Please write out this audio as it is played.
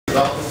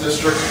Development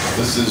District.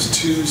 This is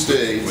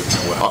Tuesday,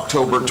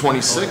 October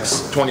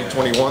 26,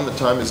 2021. The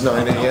time is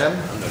 9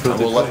 a.m. I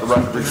will let the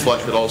record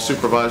reflect that all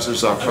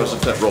supervisors are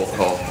present at roll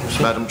call.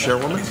 Madam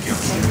Chairwoman?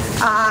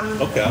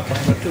 Okay.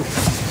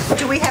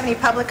 Do we have any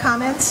public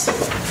comments?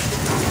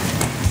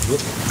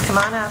 Come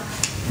on up.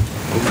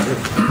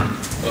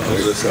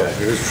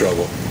 Here's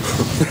trouble.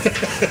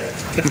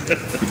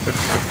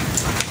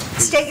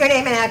 State your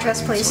name and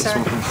address, please, sir.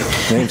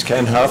 Name's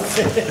Ken Huff,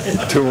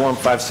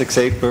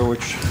 21568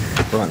 Burwich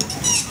Run.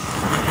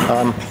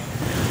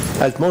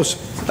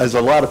 As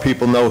a lot of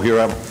people know here,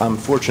 I'm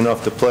fortunate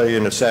enough to play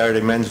in the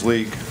Saturday Men's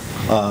League,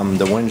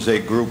 the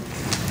Wednesday group,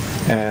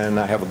 and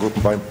I have a group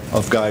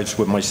of guys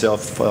with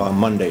myself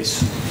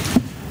Mondays.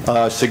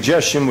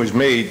 Suggestion was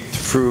made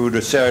through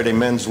the Saturday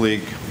Men's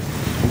League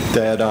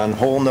that on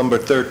hole number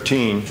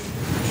 13,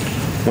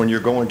 when you're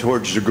going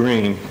towards the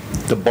green,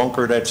 the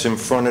bunker that's in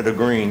front of the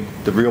green,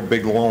 the real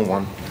big long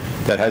one,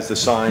 that has the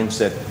signs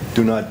that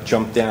do not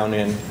jump down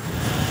in.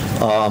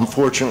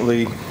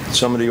 Unfortunately,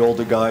 some of the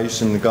older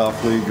guys in the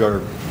golf league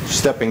are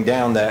stepping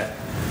down that.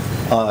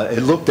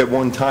 It looked at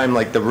one time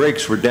like the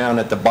rakes were down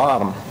at the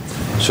bottom,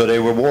 so they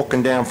were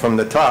walking down from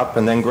the top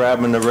and then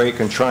grabbing the rake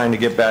and trying to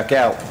get back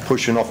out,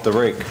 pushing off the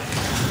rake.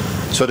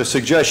 So the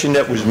suggestion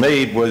that was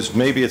made was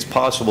maybe it's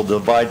possible to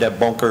divide that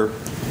bunker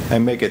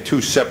and make it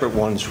two separate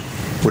ones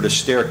with a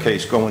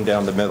staircase going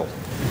down the middle.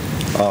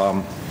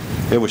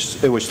 It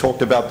was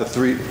talked about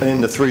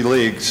in the three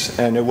leagues,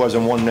 and there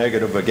wasn't one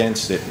negative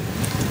against it.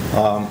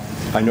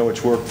 I know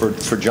it's worked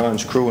for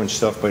John's crew and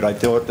stuff, but I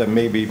thought that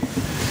maybe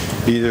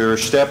either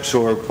steps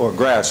or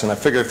grass, and I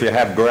figure if you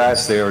have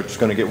grass there, it's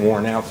going to get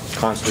worn out,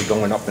 constantly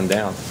going up and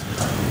down.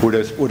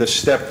 With a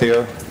step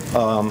there,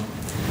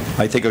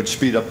 I think it would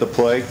speed up the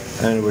play,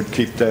 and it would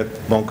keep that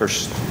bunker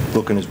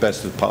looking as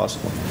best as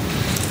possible.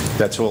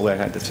 That's all I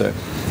had to say.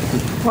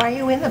 Why are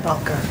you in the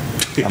bunker?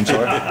 I'm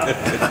sorry?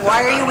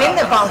 Why are you in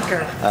the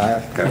bunker? I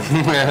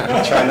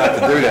try not to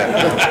do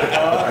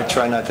that. I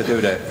try not to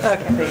do that.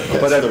 Okay.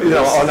 But, I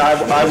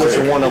was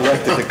the one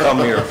elected to come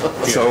here,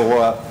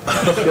 so,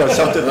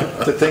 something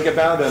to think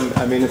about. And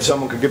I mean, if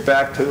someone could get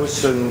back to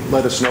us and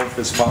let us know if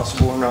it's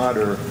possible or not,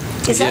 or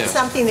Is that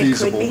something that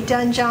feasible. could be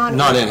done, John?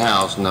 Not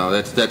in-house, no.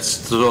 The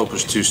slope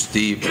is too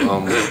steep.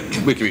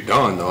 We could be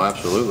done, though,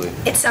 absolutely.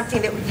 It's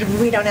something that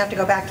we don't have to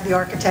go back to the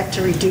architect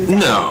to redo that?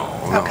 No.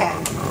 Okay.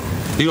 No.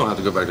 You don't have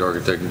to go back to the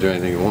architect and do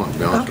anything you want, to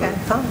be honest Okay, with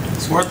you. fine.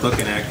 It's worth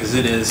looking at because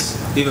it is,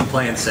 even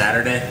playing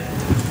Saturday,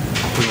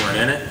 we weren't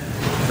in it,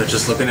 but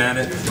just looking at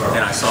it,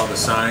 and I saw the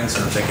signs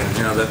and I'm thinking,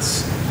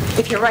 that's...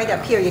 If you're right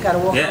up here, you got to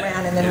walk Yeah,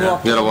 around and then yeah.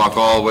 walk. You got to walk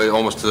all the way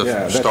almost to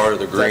the start of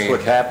the green. That's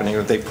what's happening.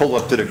 If they pull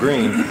up to the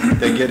green,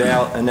 they get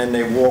out, and then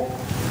they walk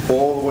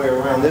all the way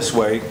around this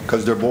way,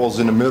 because their ball's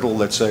in the middle,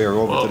 let's say, or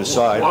over to the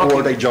side,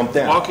 or they jump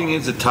down. Walking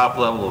is the top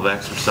level of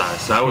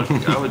exercise. So I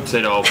would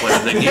say to all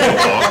players, they need to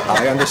walk.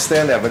 I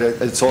understand that, but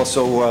it's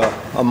also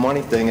a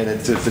money thing, and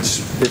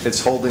if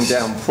it's holding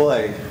down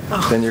play,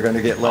 then you're going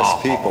to get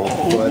less people.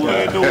 But,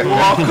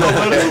 Walk a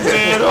little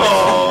bit.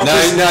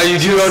 Now you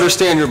do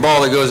understand your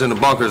ball that goes in the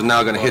bunker is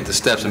now going to hit the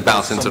steps and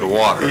bounce into the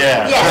water.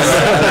 Yeah.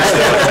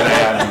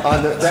 Yes.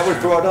 that was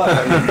brought up.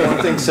 I mean,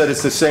 one thing said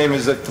it's the same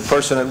as the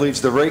person that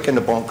leaves the rake in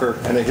the bunker,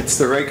 and it hits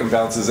the rake and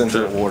bounces into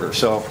the water.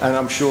 So, and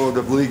I'm sure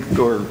the league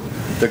or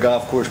the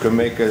golf course could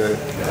make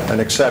an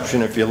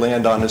exception if you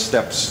land on the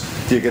steps.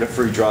 Do you get a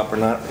free drop or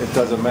not? It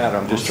doesnment matter.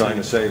 I'm just trying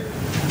to say,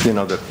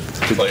 to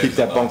keep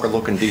that bunker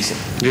looking decent.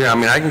 Yeah, I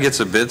mean, I can get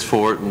some bids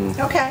for it and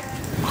Okay.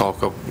 call a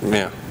couple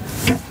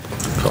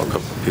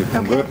people.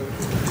 I'm good.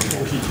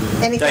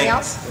 Anything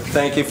else?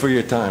 Thank you for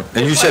your time.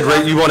 And you said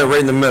you want it right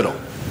in the middle,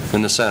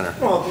 in the center.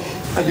 Well,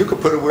 you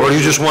could put it where... Or you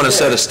just want a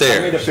set of stairs?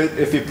 I mean,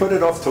 if you put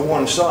it off to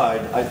one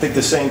side, I think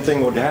the same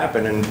thing would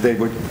happen, and they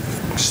would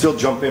still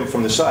jump in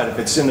from the side. If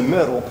it's in the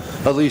middle,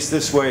 at least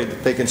this way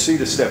they can see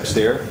the steps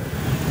there,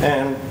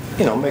 and,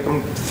 make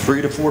them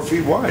 3 to 4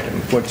 feet wide.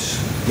 And once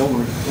you have Are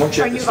the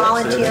you steps there,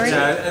 volunteering?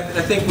 Yeah,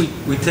 I think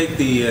we take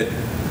the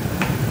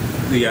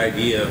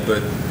idea,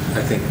 but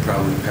I think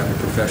probably have a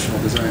professional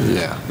designer.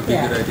 Yeah. Would be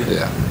a good idea.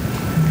 Yeah.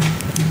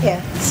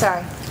 Yeah,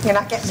 sorry. You're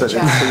not getting So the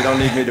job. you don't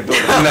need me to build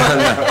it?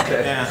 No.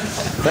 Okay. Yeah.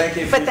 Thank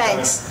you for But your time.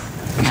 thanks.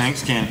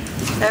 Thanks, Ken.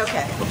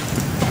 Okay.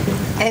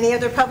 Any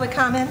other public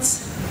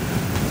comments?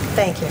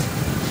 Thank you.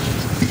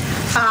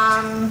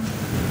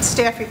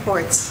 Staff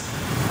reports.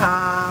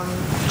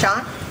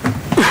 John?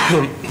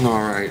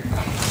 All right.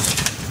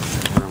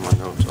 Where are my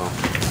notes?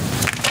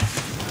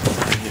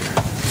 Right here.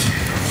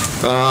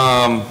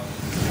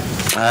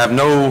 I have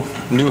no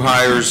new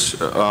hires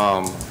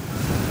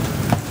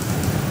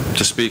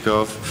to speak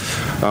of.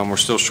 We're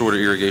still short of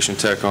irrigation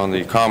tech on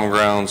the common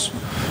grounds,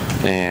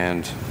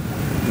 and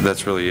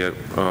that's really it.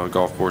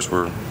 Golf course,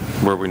 we're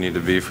where we need to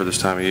be for this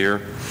time of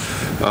year.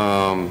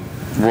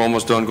 We're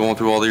almost done going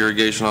through all the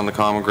irrigation on the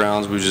common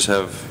grounds. We just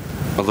have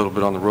a little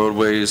bit on the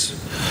roadways.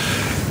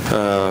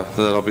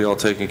 That'll be all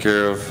taken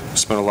care of.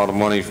 Spent a lot of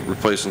money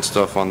replacing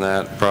stuff on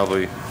that.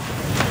 Probably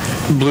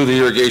blew the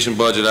irrigation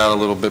budget out a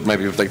little bit,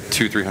 maybe like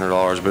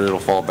 $200–300, but it'll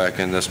fall back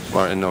in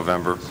in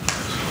November.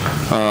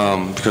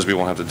 because we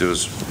won't have to do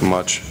as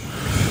much.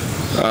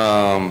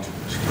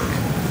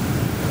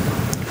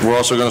 We're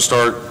also going to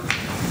start,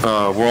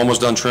 we're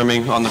almost done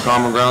trimming on the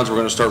common grounds. We're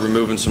going to start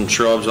removing some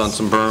shrubs on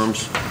some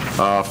berms.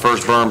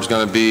 First berm is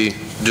going to be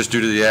just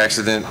due to the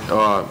accident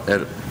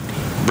at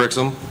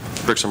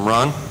Brixham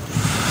Run.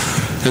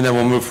 And then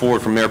we'll move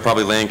forward from there,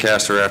 probably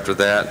Lancaster after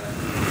that.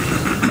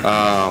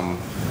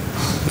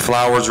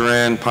 Flowers are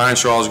in, pine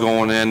straw is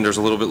going in, there's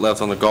a little bit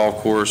left on the golf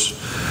course.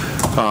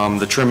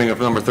 The trimming of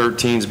number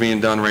 13 is being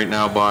done right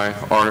now by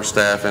our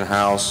staff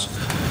in-house.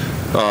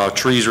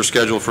 Trees are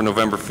scheduled for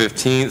November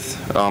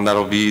 15th.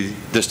 That'll be,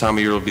 this time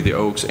of year, it'll be the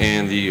oaks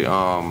and the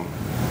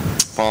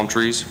palm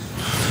trees.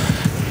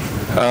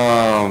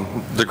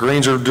 The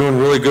greens are doing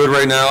really good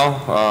right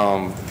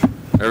now.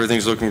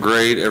 Everything's looking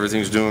great.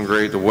 Everything's doing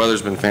great. The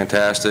weather's been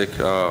fantastic,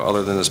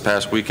 other than this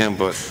past weekend,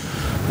 but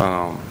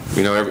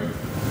you know,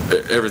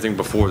 everything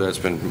before that's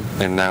been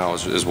and now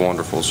is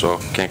wonderful, so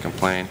can't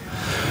complain.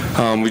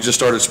 We just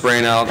started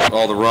spraying out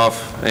all the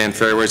rough and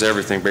fairways,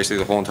 everything, basically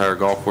the whole entire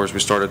golf course.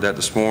 We started that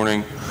this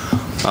morning.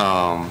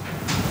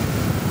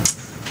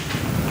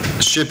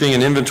 Shipping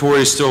and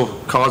inventory is still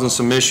causing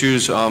some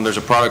issues. There's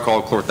a product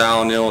called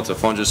chlorthalonil. It's a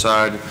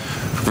fungicide, a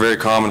very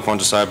common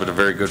fungicide, but a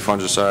very good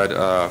fungicide.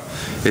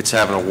 It's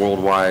having a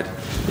worldwide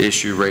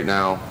issue right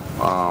now,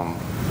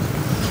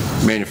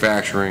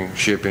 manufacturing,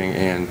 shipping,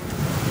 and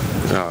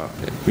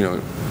you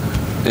know,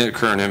 in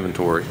current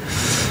inventory.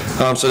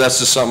 So that's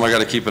just something I got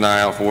to keep an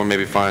eye out for,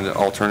 maybe find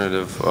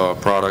alternative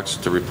products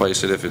to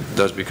replace it if it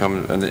does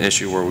become an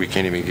issue where we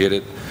can't even get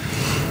it.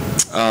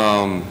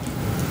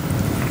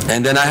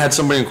 And then I had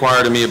somebody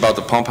inquire to me about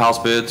the pump house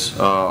bids.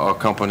 A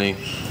company,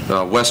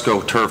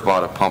 Wesco Turf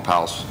bought a pump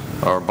house,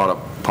 or bought a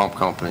pump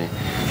company,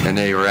 and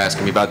they were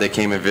asking me about it. They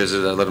came and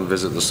visited. I let them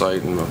visit the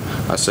site, and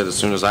I said, as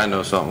soon as I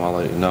know something, I'll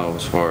let you know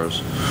as far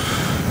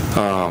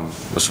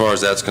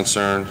as that's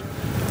concerned.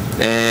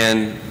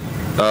 And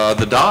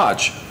the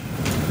Dodge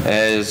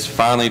has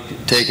finally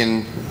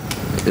taken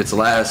its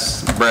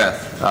last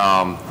breath.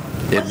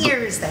 What year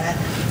is that?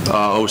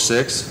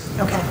 06.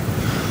 Okay.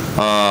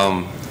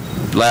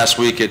 Last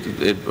week it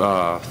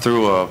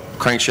threw a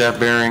crankshaft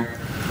bearing,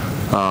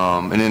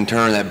 and in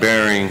turn that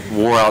bearing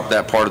wore out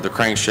that part of the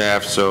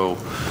crankshaft. So,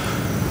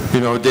 you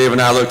know, Dave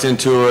and I looked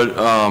into it,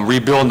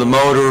 rebuilding the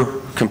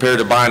motor compared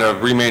to buying a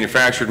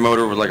remanufactured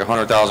motor with like a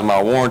 100,000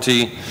 mile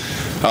warranty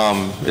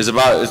is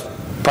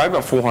probably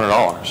about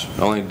 $400,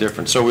 the only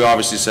difference. So we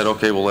obviously said,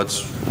 okay, well,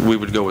 we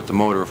would go with the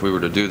motor if we were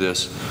to do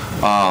this.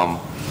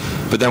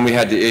 But then we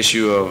had the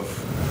issue of,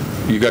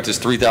 you got this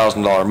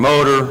 $3,000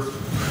 motor,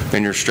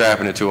 and you're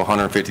strapping it to a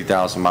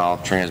 150,000 mile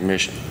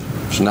transmission.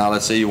 So now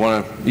let's say you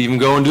want to even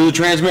go and do the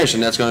transmission,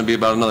 that's going to be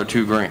about another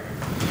 $2 grand.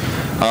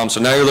 So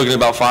now you're looking at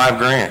about $5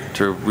 grand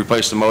to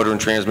replace the motor and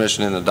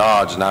transmission in the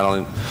Dodge, and I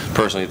don't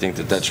personally think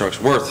that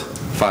truck's worth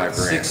 $5 grand.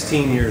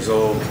 16 years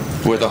old.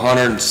 With about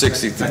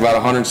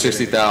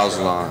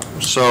 160,000 on it.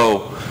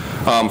 So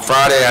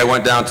Friday I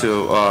went down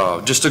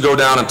to, just to go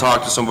down and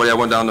talk to somebody, I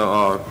went down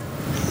to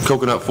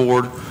Coconut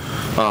Ford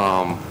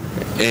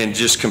and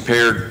just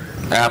compared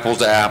apples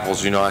to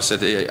apples. You know, I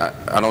said, hey,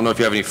 I don't know if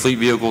you have any fleet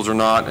vehicles or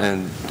not,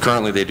 and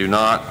currently they do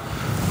not.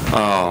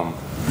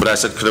 But I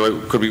said,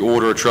 could we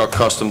order a truck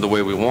custom the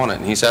way we want it?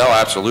 And he said, oh,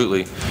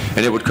 absolutely.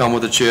 And it would come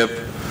with a chip.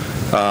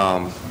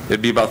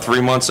 It'd be about 3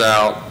 months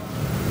out.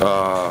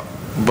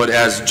 But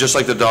just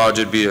like the Dodge,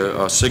 it'd be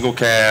a single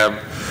cab,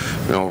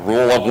 you know,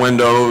 roll-up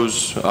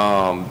windows,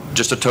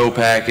 just a tow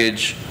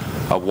package,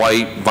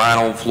 white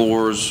vinyl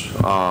floors,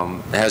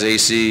 has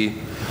AC,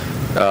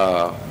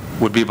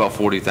 would be about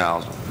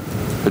 $40,000.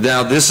 But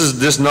now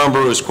this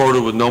number is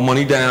quoted with no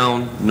money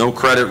down, no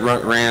credit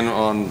ran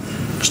on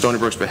Stony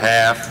Brook's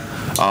behalf.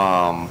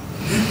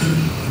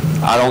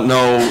 I don't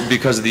know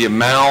because of the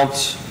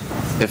amount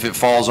if it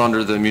falls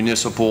under the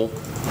municipal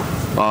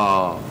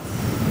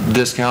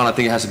discount. I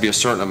think it has to be a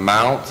certain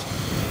amount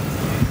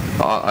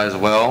as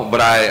well,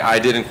 but I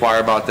did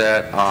inquire about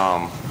that.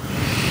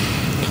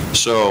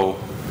 So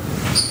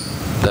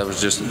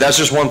that's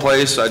just one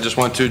place I just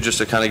went to just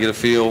to kind of get a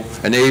feel,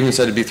 and they even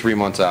said it'd be 3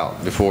 months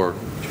out before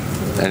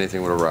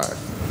anything would arrive.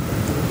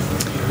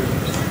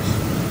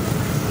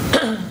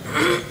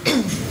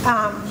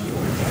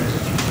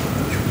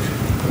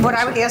 What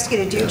I would ask you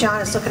to do,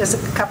 John, is look at us a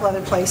couple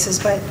other places,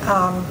 but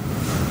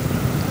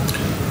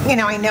you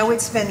know, I know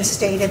it's been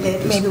stated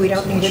that maybe we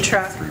don't need a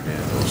truck,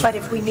 but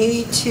if we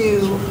need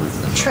to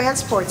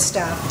transport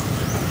stuff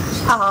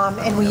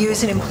and we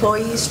use an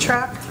employee's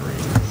truck,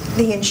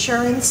 the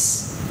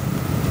insurance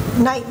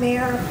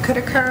nightmare could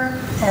occur,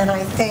 and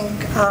I think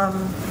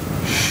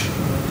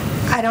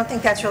I don't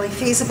think that's really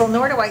feasible,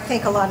 nor do I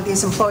think a lot of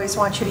these employees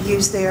want you to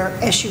use their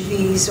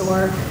SUVs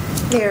or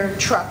their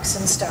trucks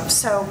and stuff.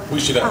 So We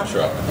should have a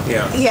truck.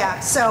 Yeah. yeah,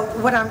 so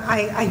what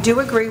I do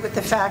agree with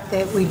the fact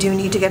that we do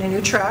need to get a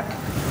new truck.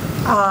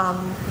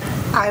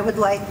 I would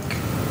like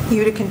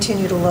you to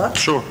continue to look.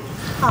 Sure.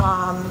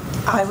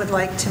 I would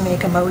like to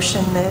make a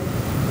motion that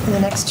in the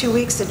next 2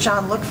 weeks that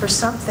John look for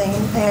something,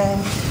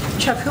 and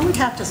Chuck, who would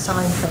have to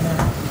sign for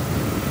that?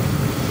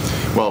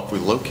 Well, if we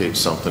locate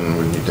something,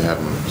 we need to have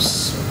them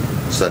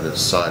set it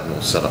aside and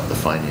we'll set up the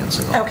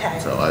financing on it. Okay.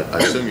 So I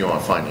assume you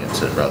want to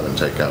finance it rather than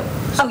take out.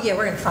 Oh, yeah,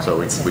 we're going to So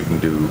finance we it. can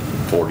do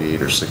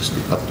 48 or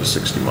 60, up to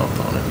 60 month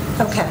on it.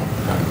 Okay,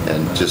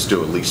 And just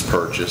do a lease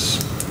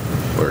purchase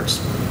where it's,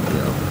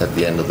 at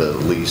the end of the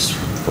lease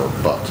for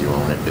 $1 you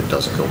own it, it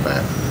doesn't go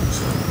back.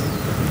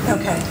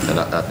 okay, And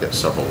I've got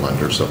several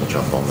lenders that will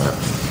jump on that.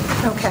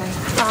 okay.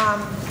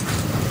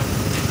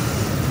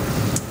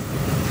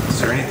 Is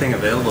there anything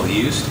available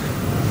used?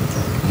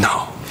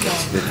 No.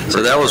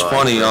 So that was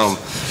funny. Yeah,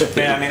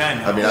 I mean, I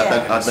know. I mean,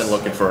 I've been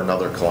looking for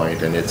another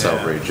client and it's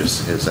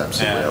outrageous. It's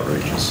absolutely Yeah.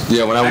 outrageous.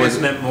 Yeah, when I I was,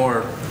 just meant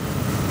more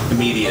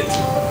immediate.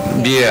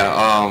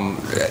 yeah,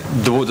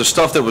 the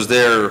stuff that was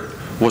there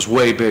was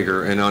way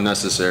bigger and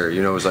unnecessary.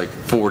 It was like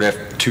Ford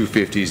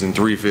F-250s and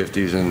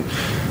 350s and,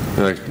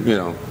 like, We you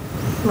don't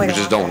just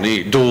want don't that.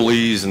 need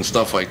dualies and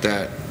stuff like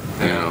that,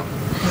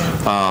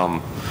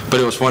 But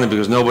it was funny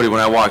because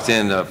when I walked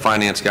in, the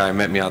finance guy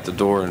met me out the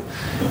door and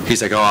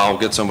he's like, oh, I'll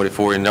get somebody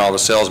for you. And all the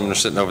salesmen are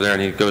sitting over there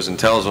and he goes and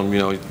tells them,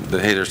 that,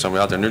 hey, there's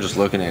somebody out there and they're just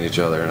looking at each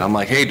other. And I'm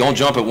like, hey, don't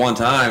jump at one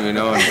time,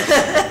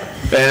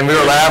 And we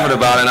were laughing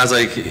about it and I was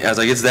like,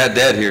 it's that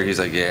dead here. He's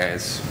like, yeah,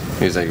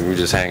 he's like, we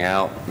just hang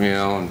out,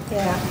 And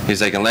Yeah.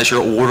 he's like, unless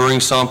you're ordering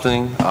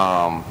something,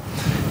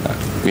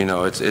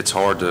 it's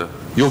hard to,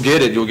 you'll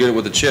get it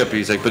with the chip.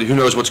 He's like, but who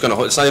knows what's going to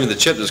hold, it's not even the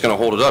chip that's going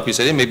to hold it up. He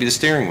said, it may be the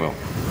steering wheel.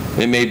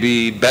 It may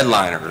be bed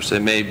liners.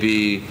 It may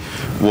be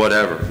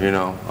whatever,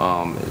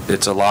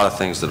 It's a lot of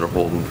things that are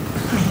holding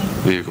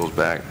vehicles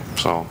back,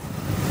 so.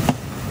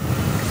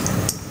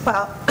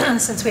 Well,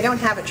 since we don't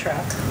have a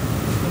truck,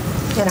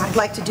 and I'd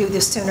like to do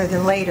this sooner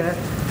than later,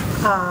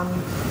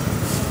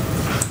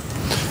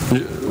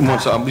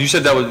 You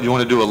said you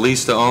want to do a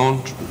lease to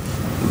own?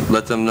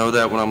 Let them know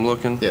that when I'm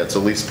looking? Yeah, it's a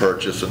lease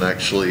purchase and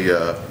actually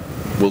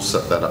we'll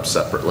set that up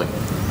separately.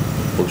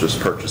 We'll just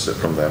purchase it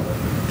from them.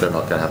 They're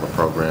not going to have a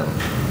program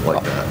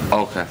like that.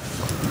 Okay.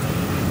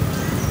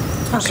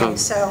 okay,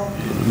 so,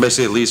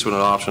 Basically, a lease with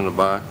an option to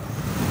buy.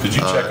 Did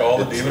you check all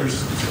the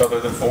dealers other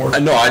than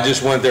Ford? No, I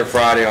just went there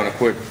Friday on a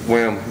quick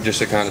whim, just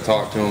to kind of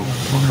talk to them.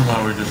 Wonder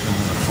why we're just doing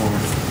the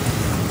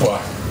Ford.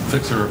 Why?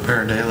 Fix or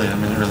repair daily, I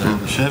mean, really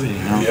have a Chevy,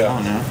 Yeah. Come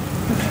on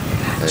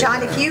now.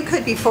 John, if you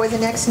could, before the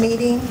next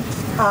meeting,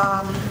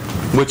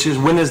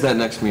 When is that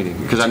next meeting?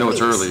 Because I know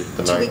it's early.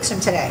 2 weeks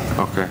from today,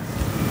 Okay.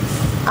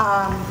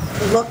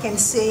 look and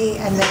see,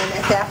 and then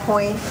at that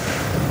point,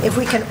 if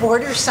we can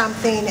order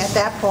something at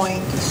that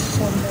point,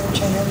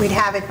 we'd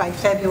have it by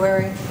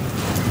February.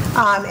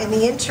 In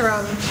the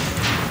interim,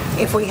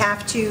 if we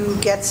have to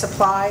get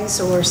supplies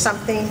or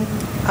something,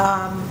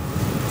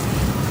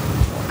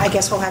 I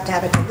guess we'll have to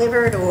have it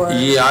delivered, or...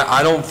 Yeah,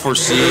 I don't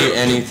foresee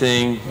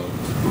anything.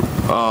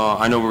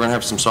 I know we're going to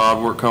have some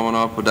sod work coming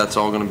up, but that's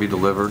all going to be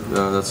delivered.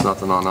 That's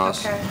nothing on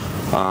us. Okay.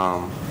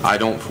 I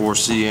don't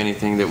foresee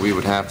anything that we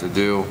would have to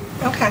do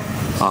Okay,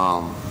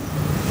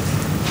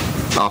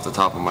 off the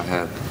top of my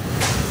head.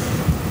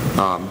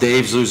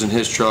 Dave's losing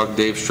his truck.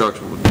 Dave,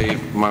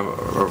 my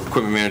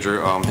equipment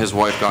manager, his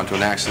wife got into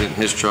an accident in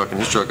his truck, and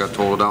his truck got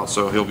totaled out,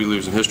 so he'll be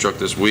losing his truck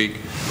this week.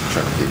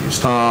 Trying to get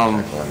used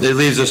to It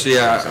leaves us,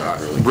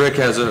 Rick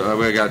has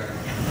we got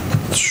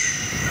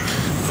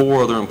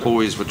 4 other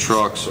employees with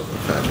trucks.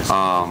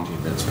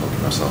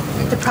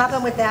 the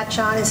problem with that,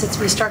 John, is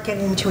we start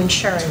getting into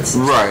insurance.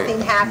 If Right,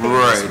 something happens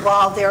right.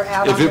 while they're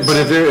out on the road.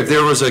 If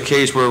there was a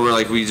case where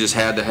we just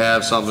had to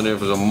have something,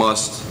 if it was a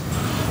must,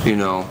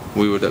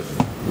 we would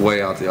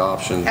weigh out the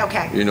option.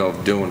 Okay.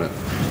 Of doing it.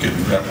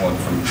 Getting that one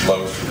from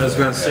Lowe's. I was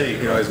going to say, you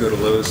can always go to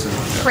Lowe's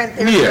and Rent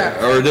their Yeah,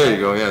 truck. or there you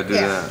go, yeah, do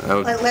Yeah. that. That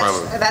would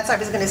probably. That's, I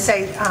was going to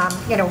say,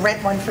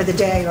 rent one for the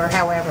day or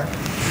however.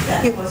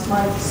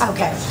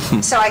 Okay,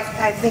 so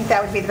I think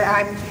that would be,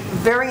 I'm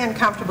very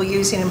uncomfortable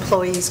using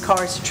employees'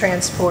 cars to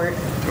transport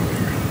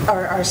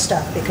our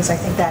stuff, because I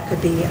think that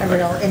could be a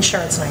real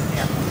insurance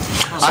nightmare.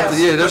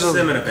 Yeah, there's puts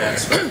them a, in a bad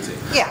spot too.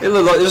 Yeah,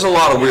 there's a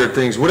lot of weird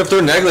things. What if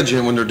they're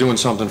negligent when they're doing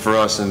something for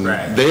us and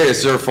Right.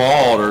 it's their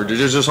fault, or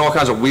there's just all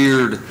kinds of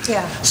weird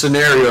Yeah.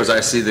 scenarios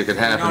I see that could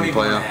You happen don't and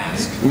even play want out. to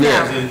ask.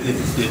 Yeah.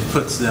 It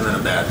puts them in a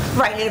bad.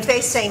 right, and if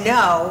they say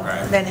no,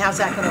 Right. then how's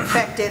that going to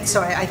affect it?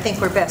 So I think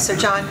we're best. So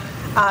John,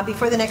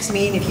 before the next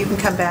meeting, if you can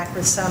come back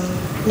with some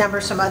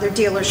numbers from other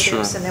dealerships,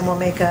 Sure. and then we'll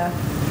make a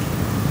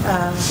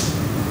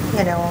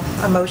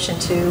motion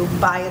to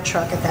buy a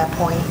truck at that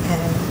point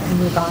and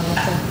move on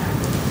with it.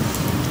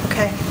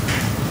 Okay?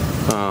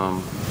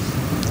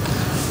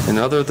 And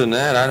other than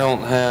that, I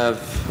don't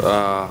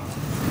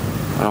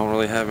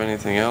really have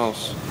anything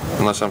else,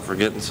 unless I'm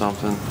forgetting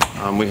something.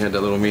 We had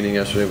that little meeting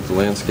yesterday with the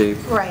landscape.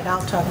 Right,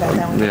 I'll talk about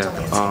that when we get to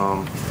Yeah,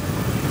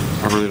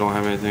 landscape. I really don't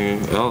have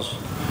anything else.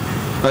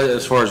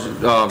 As far as,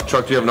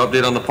 Chuck, do you have an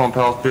update on the pump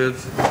house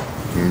bids?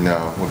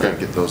 No, we're going to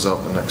get those out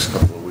in the next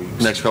couple of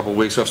weeks. Next couple of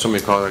weeks, so if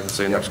somebody calls, I can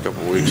say next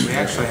couple of weeks. We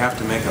actually have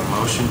to make a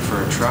motion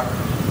for a truck.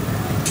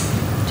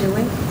 Do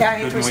we? Yeah, I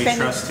mean, if we're Couldn't we spending...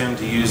 trust him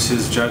to use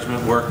his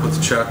judgment, work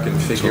with Chuck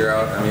and figure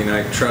out,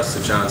 I trust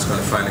that John's going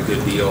to find a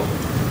good deal.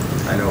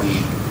 I know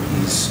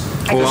he's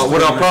Well,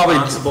 what I'll probably-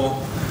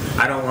 responsible.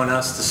 I don't want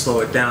us to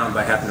slow it down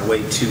by having to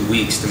wait 2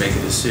 weeks to make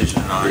a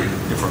decision on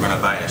if we're going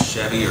to buy a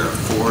Chevy or a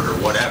Ford or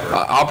whatever.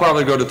 I'll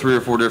probably go to 3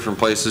 or 4 different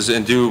places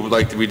and do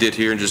like we did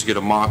here and just get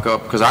a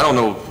mock-up, because I don't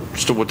know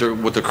still what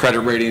the credit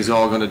rating is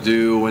all going to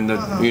do, and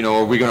you know,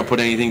 are we going to put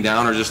anything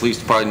down or just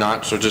lease, probably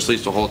not, so just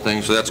lease the whole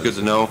thing, so that's good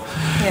to know.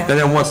 Yeah. And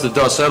then once the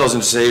dust settles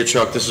and say, hey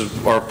Chuck, this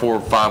is our 4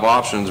 or 5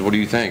 options, what do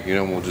you think? You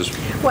know, we'll just...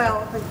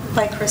 Well,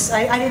 like Chris,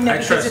 I didn't know I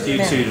because of trust the you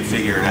two amount. to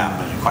figure it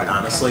out, quite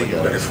honestly,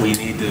 but if we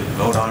need to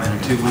vote on it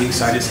in 2 weeks,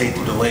 I just hate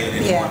to delay it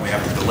anymore, Yeah. we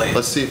have to delay it.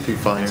 Let's see if he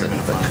finds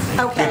anything.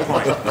 Okay. Good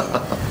point.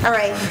 All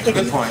right. If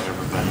Good you- point.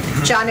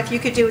 John, if you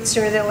could do it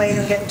sooner than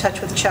later, get in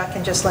touch with Chuck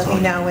and just let me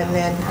know, and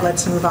then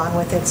let's move on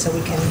with it so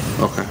we can,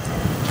 Okay.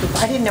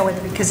 I didn't know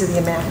whether because of the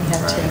amount we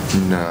had to.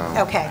 No.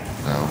 Okay,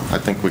 No, I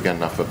think we got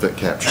enough of it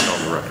captured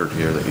on the record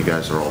here that you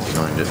guys are all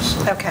behind it,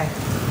 so. okay.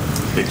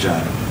 Hey,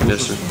 John.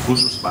 Yes, sir.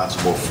 Who's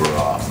responsible for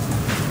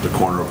the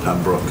corner of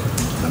Pembroke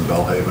and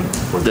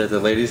Bellhaven? The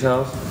lady's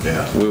house?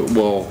 Yeah.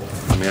 Well,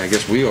 I mean, I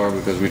guess we are,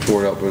 because we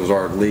tore it up, it was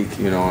our leak,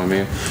 you know what I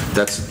mean?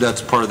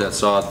 That's part of that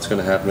sod that's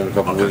gonna happen in a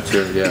couple of weeks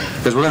here, yeah.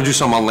 Because we're gonna do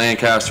something on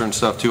Lancaster and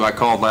stuff too. I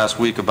called last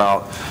week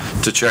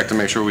to check to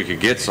make sure we could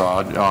get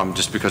sod,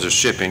 just because of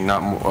shipping,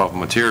 not of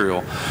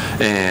material.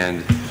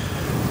 And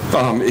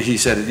he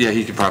said, yeah,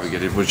 he could probably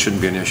get it, but it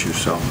shouldn't be an issue,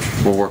 so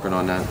we're working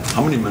on that.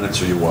 How many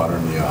minutes are you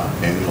watering the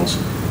annuals?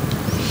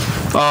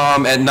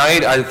 At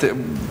night,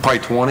 probably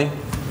 20,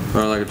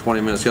 or like a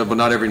 20-minute scale, but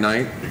not every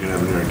night. You're gonna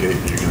have an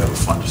irrigation, you're gonna have a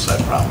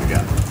fungicide problem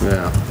again.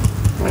 Yeah.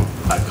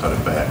 I cut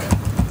it back.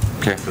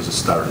 Okay. Because it's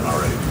starting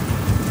already.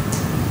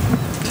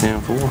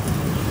 10-4.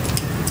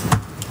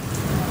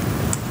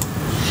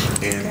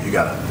 And you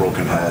got a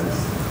broken head.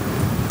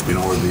 You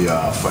know where the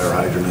fire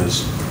hydrant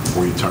is,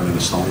 where you turn into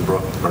Stony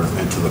Brook, or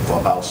into the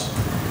clubhouse?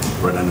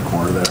 Right in the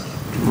corner there.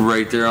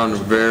 Right there on the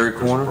very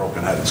There's a corner?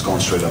 broken head, it's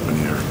going straight up in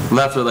the air.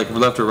 Left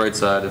or right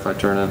side if I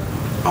turn in?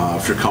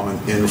 If you're coming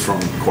in from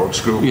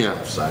Corkscrew, Yeah.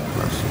 left side.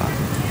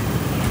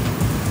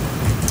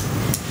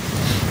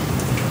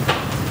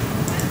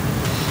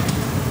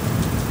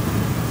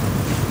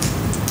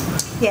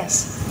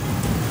 Yes.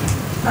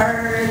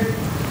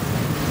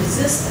 Is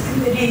this the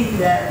committee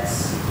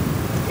that's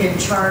in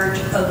charge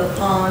of the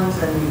ponds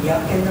and the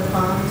yuck in the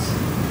ponds?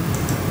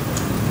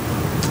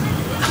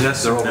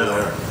 Yes, They're or over no?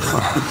 there.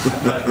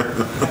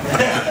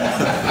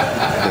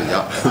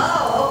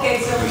 Oh, okay,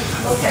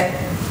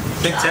 okay.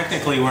 I think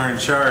technically we're in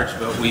charge,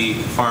 but we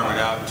farm it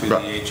out to the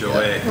Right.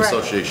 HOA. Yeah.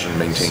 Association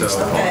maintains the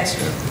So- ponds.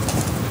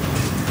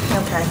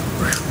 Okay.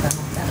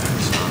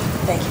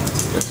 Thank you.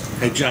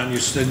 Hey, John, you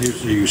said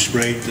you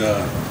sprayed,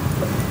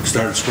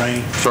 started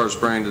spraying? Started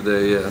spraying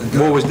today, yeah.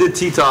 Well, we did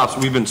T-tops,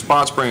 we've been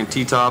spot spraying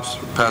T-tops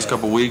the past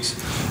couple weeks,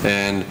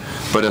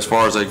 but as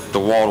far as like the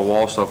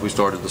wall-to-wall stuff, we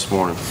started this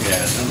morning. Yeah.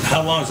 And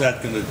how long is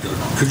that gonna do?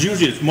 Because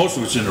usually most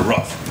of it's in the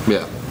rough.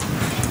 Yeah.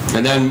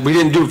 And then we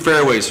didn't do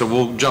fairways, so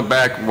we'll jump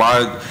back.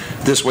 Why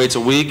this waits a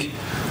week?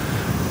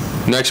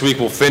 Next week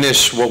we'll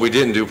finish what we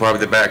didn't do, probably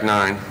the back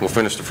 9. We'll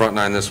finish the front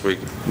 9 this week.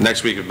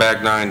 Next week the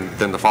back 9,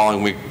 then the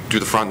following week do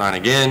the front 9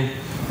 again,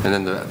 and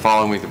then the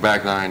following week the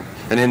back 9.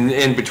 And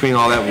in between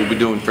all that, we'll be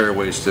doing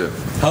fairways too.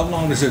 How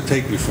long does it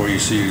take before you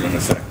see an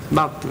effect?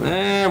 About,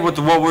 with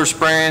what we're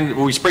spraying,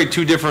 we sprayed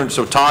 2 different,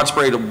 so Todd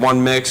sprayed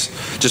 1 mix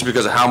just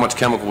because of how much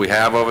chemical we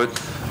have of it.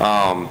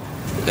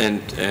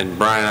 And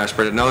Brian and I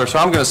sprayed another, so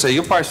I'm gonna say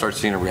you'll probably start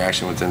seeing a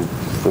reaction within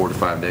 4 to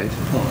 5 days.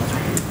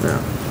 Yeah.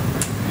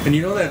 And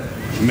you know that,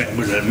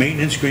 was that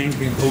maintenance screen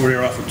over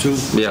there off of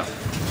 2? Yeah.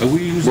 Are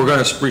we using? We're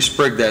gonna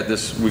resprig that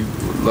this, I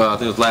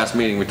think it was last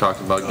meeting we talked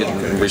about getting,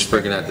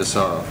 resprigging that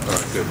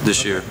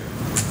this year.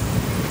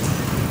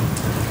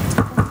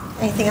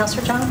 Anything else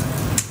for John?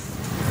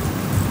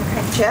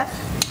 Okay, Jeff?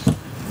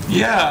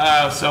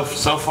 Yeah, so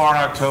far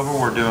in October,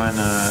 we're doing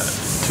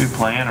 2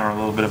 plan or a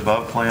little bit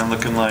above plan,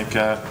 looking like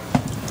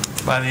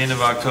by the end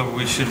of October,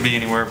 we should be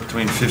anywhere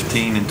between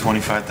 15 and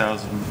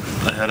 25,000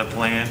 ahead of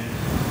plan.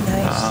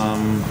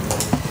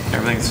 Nice.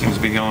 Everything seems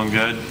to be going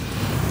good.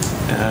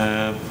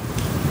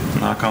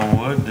 Knock on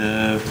wood,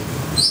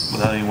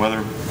 without any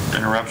weather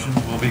interruptions,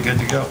 we'll be good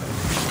to go.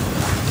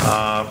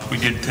 We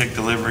did take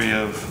delivery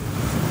of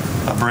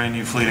a brand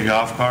new fleet of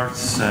golf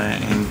carts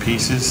in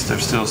pieces.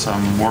 There's still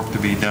some work to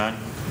be done.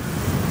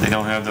 They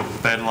don't have the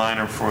bed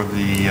liner for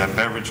the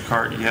beverage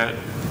cart yet,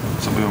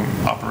 so we're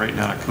operating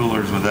out of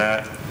coolers with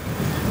that.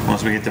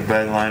 Once we get the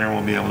bed liner,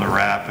 we'll be able to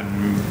wrap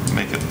and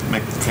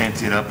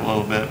fancy it up a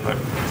little bit, but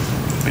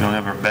we don't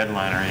have our bed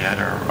liner yet,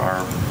 or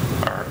our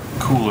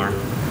cooler.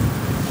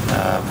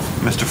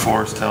 Mr.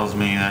 Forrest tells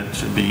me that it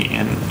should be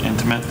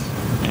intimate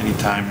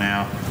anytime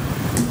now.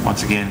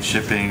 Once again,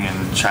 shipping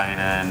in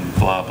China and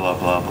blah, blah,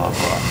 blah, blah,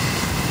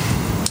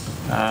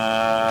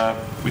 blah.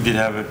 We did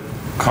have a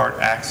cart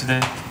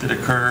accident that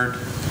occurred.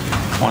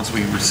 Once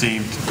we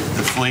received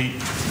the fleet,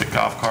 the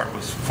golf cart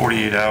was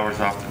 48 hours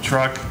off the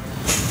truck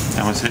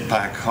and was hit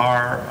by a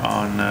car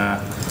on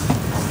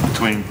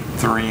between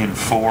 3 and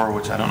 4,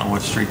 which I don't know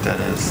what street that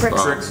is.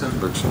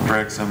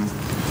 Brixham.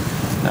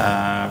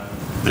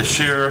 The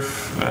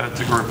sheriff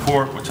took a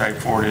report, which I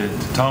forwarded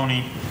to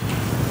Tony.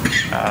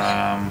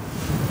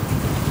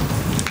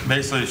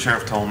 Basically, the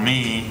sheriff told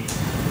me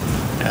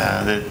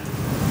that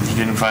he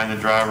didn't find the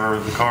driver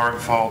of the car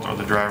at fault or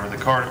the driver of the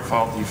car at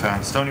fault. He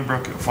found Stony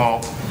Brook at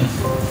fault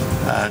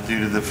due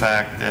to the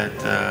fact that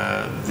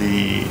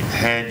the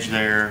hedge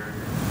there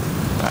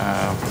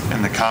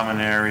in the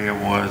common area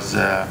was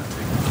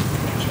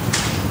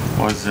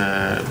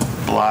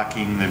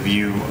blocking the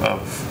view of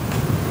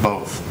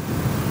both.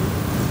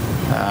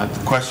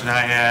 The question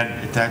I had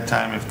at that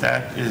time, if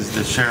that is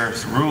the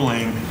sheriff's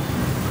ruling,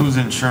 whose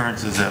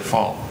insurance is at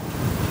fault?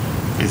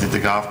 Is it the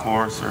golf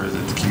course or is it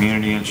the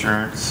community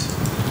insurance?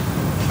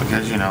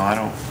 Because, I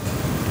don't,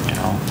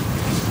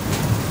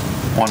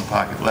 one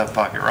pocket, left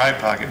pocket, right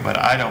pocket, but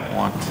I don't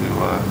want to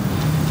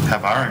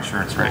have our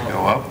insurance rate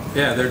go up.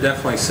 Yeah, they're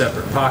definitely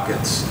separate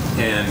pockets,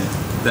 and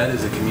that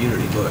is a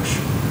community bush.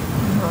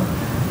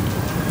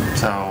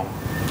 So,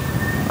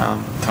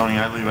 Tony,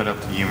 I leave it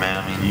up to you, man.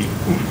 I mean,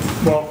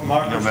 Well, from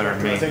my you know better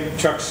than perspective, I me. think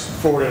Chuck's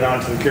forwarded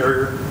on to the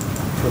carrier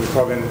for the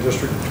club in the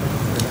district.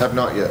 Have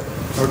not yet.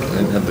 Okay.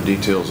 And have the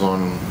details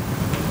on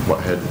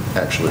what had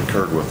actually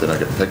occurred with it. I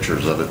got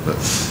pictures of it, but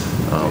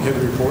Did you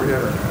get the report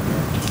yet or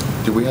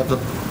not? do we have the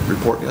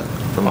report yet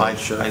from the I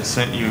sheriff?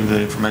 sent you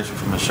the information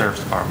from the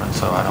sheriff's department,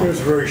 so I It was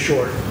don't. very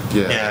short.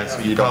 Yeah, so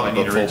you don't probably have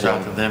need to the reach out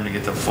to full-blown- them to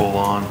get the full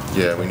on.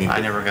 Yeah, we need I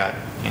to- never got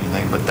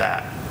anything but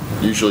that.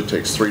 Usually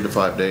takes 3 to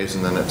 5 days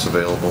and then it's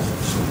available.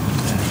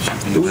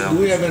 Should be Do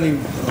available. we have any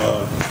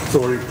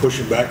authority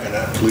pushing back on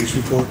that police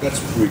report?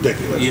 That's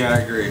ridiculous. Yeah, I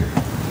agree.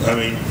 I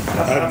mean,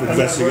 I've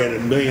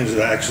investigated millions of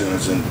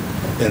accidents and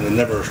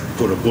never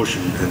put a bush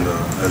in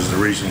as the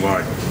reason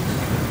why.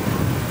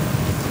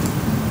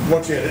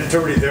 Once again, it's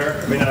already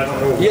there. I mean, I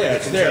don't know. Yeah,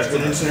 it's there.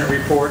 Contested incident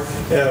report.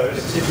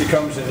 It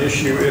becomes an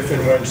issue if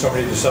and when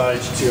somebody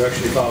decides to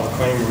actually file a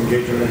claim or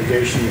engage in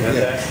litigation. You have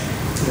Yeah. that.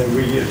 Then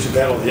we get to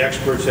battle the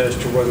experts as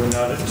to whether or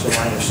not it's a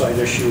line of sight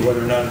issue,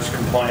 whether or not it's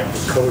compliant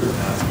with code or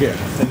not. Yeah.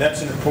 And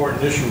that's an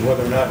important issue,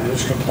 whether or not it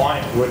is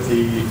compliant with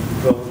the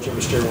Village of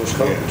Estero's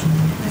code.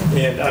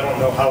 And I don't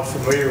know how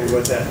familiar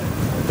with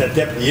that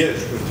deputy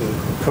is with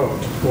the code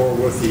or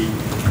with the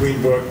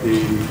Green Book, the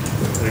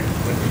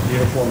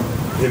uniform,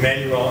 the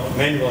manual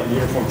and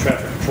uniform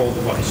traffic control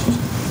devices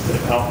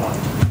that outline.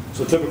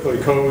 So typically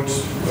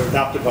codes are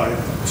adopted by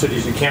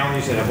cities and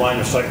counties that have line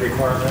of sight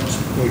requirements.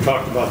 And we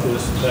talked about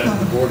this at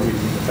the board meeting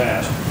in the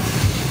past.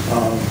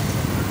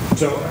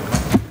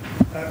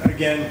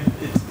 Again,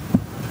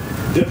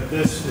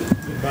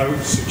 my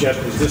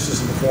suggestion is this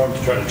isn't the forum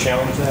to try to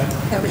challenge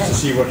that. It's to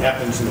see what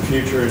happens in the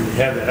future and you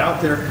have that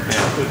out there.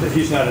 But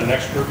he's not an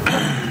expert.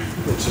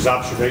 It's his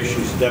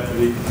observation, he's a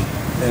deputy.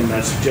 And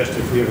I suggest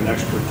if we have an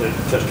expert that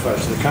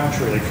testifies to the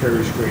contrary, that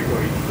carries great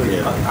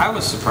weight. I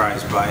was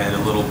surprised by it a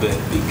little bit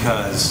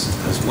because,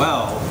 as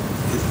well,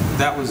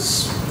 that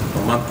was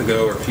a month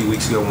ago or a few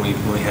weeks ago when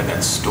we had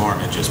that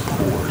storm. It just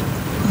poured.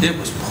 It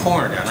was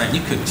pouring down, and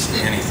you couldn't see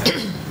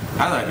anything.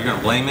 I thought, if you're going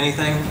to blame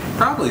anything,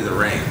 probably the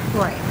rain.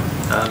 Right.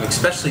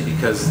 Especially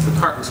because the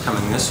cart was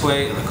coming this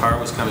way and the car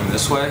was coming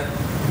this way,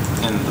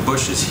 and the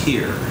bush is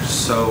here.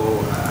 So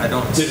I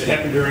don't. Did it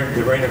happen during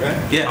the rain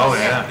event? Yeah. Oh,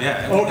 yeah.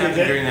 Yeah. It Okay, happened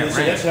during that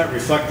rain. that's not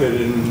reflected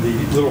in the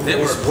little. It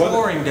was whether-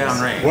 pouring down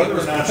rain. Whether It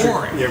was or not,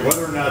 pouring. yeah,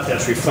 whether or not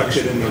that's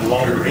reflected in the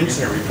longer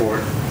incident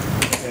report.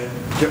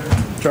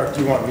 And Chuck,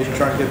 do you want me to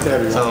try and get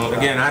that? Or you want me to-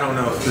 Again, I don't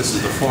know if this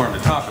is the forum to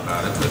talk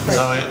about it, but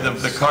So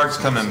the cart's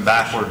coming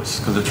backwards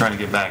because they're trying to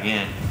get back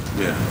in.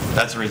 yeah.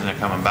 That's the reason they're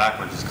coming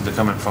backwards, is because they're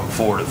coming from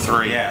 4 to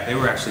 3. Yeah, they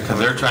were actually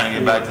coming. They're trying to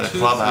get back to the from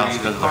 2, clubhouse 3.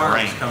 because of The the car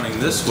rain. was coming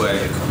this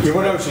way. Yeah,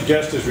 what I would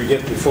suggest is we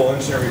get the full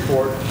incident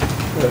report.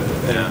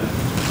 Yeah.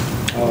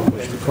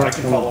 I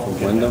can follow up with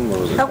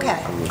that.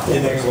 Okay.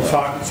 And then we'll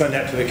send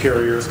that to the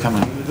carrier. It's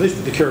coming At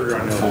least the carrier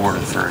on 4 that.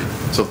 to 3.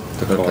 So,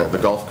 okay, the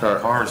golf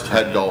cart Car's had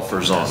turning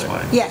golfers on this way.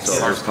 it. Yes. So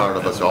there's part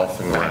of a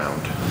golfing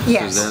round.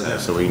 Yes.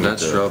 So we need That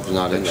to. shrub's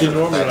not in See, there.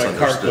 normally That's that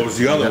cart understood. goes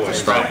the other You have to way.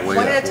 stop way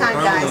One at a up.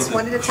 time, guys,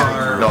 one at a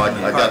time. No,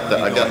 I got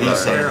that,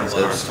 He's there, it's,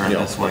 Lars, you know,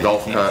 this way. a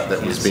golf cart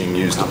that was being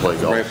used to play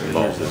golf Right, but here's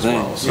involved the as thing,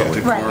 well, so we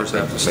the Right. cars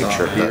have to make stop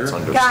sure here. that's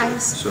understood.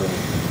 Guys, So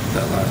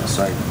that line of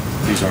sight,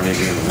 these aren't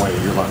even in the way,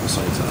 your line of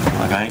sight's out.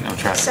 Like, I ain't no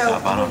traffic so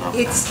stop, I don't know.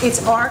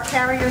 it's our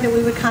carrier that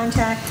we would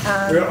contact?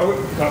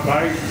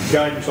 My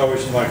guidance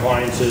always to my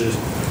clients is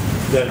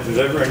that if there's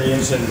ever any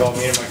incident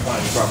involving any of my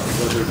clients' property,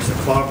 whether it's the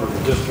club or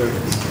the district,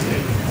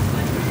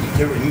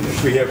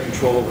 we have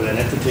control over that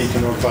entity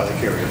to notify the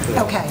carrier.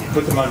 Okay.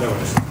 Put them on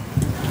notice.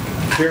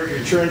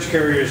 Insurance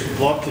carriers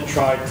love to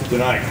try to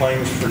deny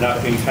claims for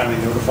not being timely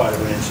notified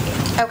of an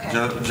incident. Okay.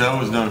 Joe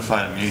was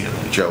notified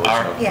immediately. Joe was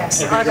Our- notified.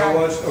 Yes. Every our Joe guy-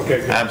 was? Okay,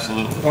 good.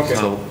 Absolutely. Okay.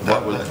 So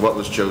that what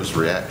was Joe's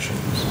reaction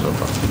so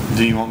far?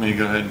 Do you want me to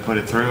go ahead and put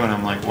it through? And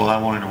I'm like, well, I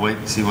wanted to wait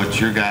and see what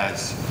your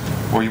guys,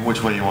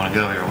 which way you want to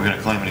go here. Are we going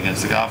to claim it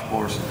against the golf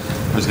course?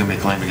 Or is it going to be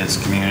a claim against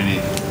the community?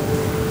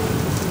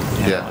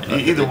 You know, Yeah.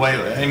 Either way,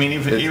 I mean,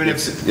 even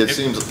if. It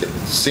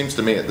seems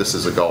to me that this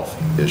is a golf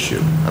issue.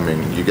 I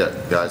mean, you got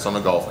guys on a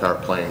golf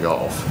cart playing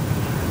golf,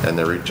 and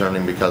they're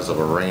returning because of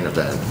a rain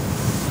event,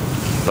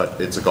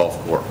 but it's a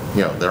golf court.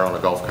 You know, they're on a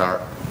golf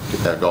cart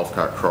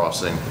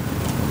crossing,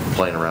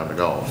 playing around the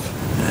golf.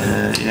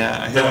 Yeah,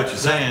 I hear what you're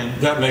saying.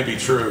 That may be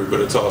true,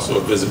 but it's also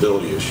a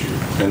visibility issue,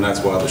 and that's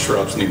why the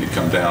shrubs need to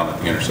come down at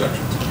the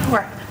intersections.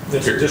 Right,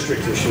 It's a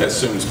district issue. As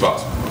soon as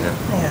possible.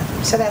 yeah,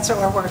 so that's what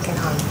we're working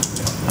on.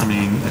 I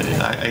mean,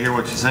 I hear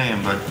what you're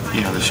saying, but,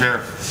 you know, the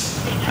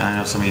sheriff, and I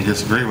know some of you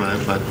disagree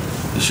with it, but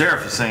the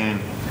sheriff is saying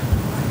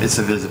it's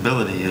a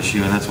visibility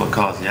issue, and that's what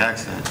caused the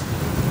accident.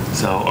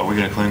 So are we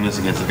going to claim this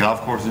against the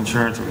golf course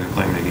insurance, or are we going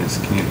to claim it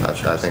against the community I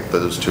insurance? think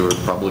those two are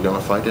probably going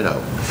to fight it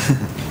out.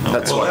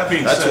 That's Well, that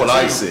being that's said, what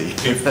I too,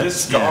 see. If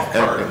this golf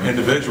cart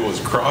individual is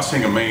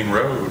crossing a main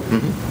road,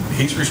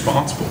 he's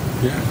responsible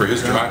for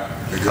his driving.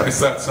 It's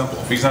that simple.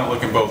 If he's not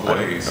looking both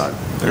ways.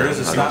 There is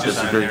a stop sign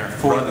disagree. there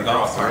for the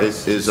golf cart.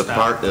 Is a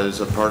part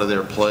of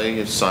their play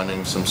is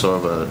signing some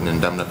sort of an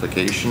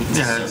indemnification?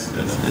 Yeah, it's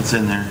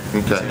in there.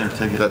 It's in their Okay,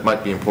 ticket. that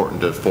might be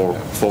important to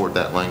forward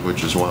that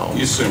language as well.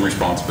 You assume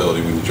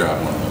responsibility when you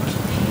drive one of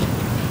those.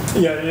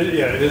 Yeah,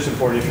 it is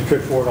important if you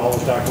could forward all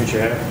those documents you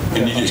have.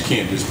 And you just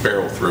can't just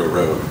barrel through a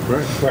road.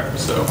 Right.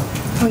 So,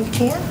 Oh, you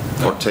can?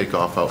 Or take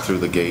off out through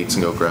the gates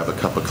and go grab a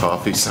cup of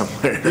coffee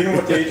somewhere. Do you know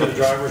what the age of the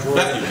drivers were?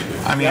 that you can do.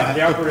 I mean,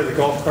 The operator of the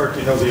golf cart, do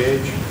you know the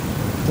age?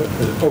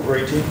 Over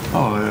 18?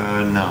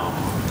 no,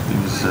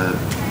 he was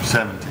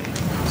 17.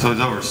 So he's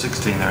over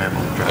 16, they're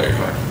able to There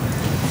drive.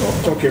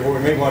 you go. Okay, what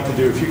we may want to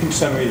do, if you can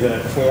send me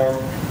that form.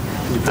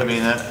 I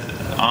mean, that,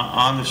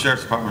 on the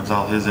sheriff's department is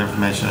all his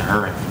information and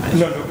her information.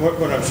 No,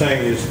 what I'm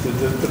saying is,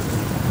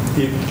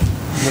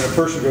 when a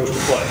person goes to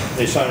play,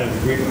 they sign an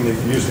agreement,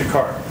 they use the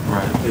card.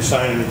 Right. They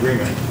sign an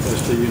agreement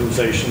as to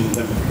utilization and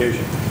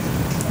indemnification.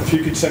 If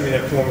you could send me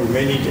that form, we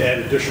may need to add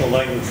additional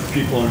language for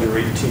people under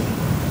 18.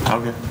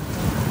 Okay.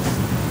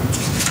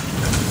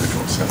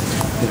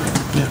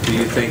 Do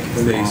you think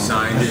they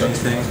signed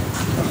anything?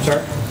 I'm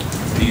sorry?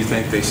 Do you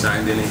think they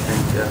signed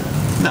anything,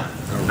 Jeff? No.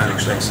 I don't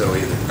think so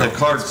either. The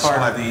card's It's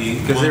part of the,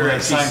 because when they're they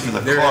signed for the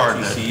they're card,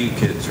 that- FGCU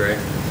kids, right?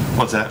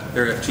 What's that?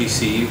 They're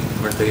FGCU,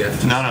 weren't they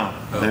FGCU? No,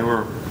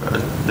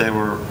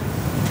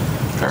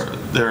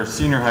 they're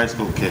senior high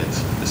school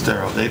kids,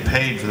 Estero. They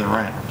paid for the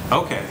round.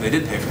 Okay, they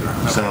did pay for that.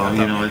 Okay, So, I you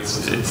thought know, maybe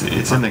it's it was-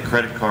 it's in the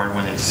credit card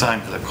when they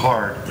sign for the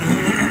card,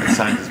 it's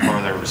signed as part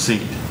of their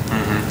receipt.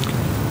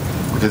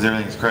 Because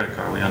everything's credit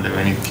card, we don't do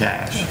any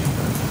cash.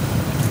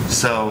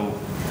 So,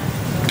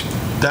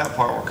 that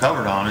part we're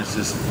covered on, it's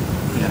just,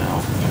 you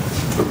know,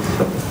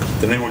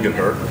 Did anyone get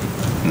hurt?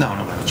 no,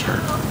 nobody was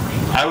hurt.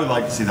 I would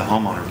like to see the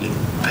homeowner get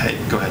paid,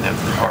 go ahead and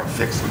have their car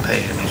fixed and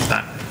paid. I mean, it's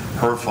not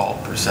her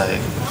fault per se,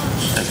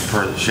 as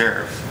per the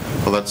sheriff.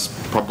 Well, that's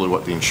probably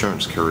what the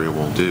insurance carrier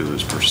will do,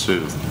 is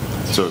pursue.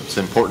 So it's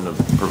important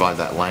to provide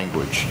that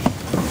language,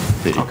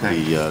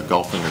 Okay. the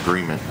golfing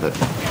agreement, that,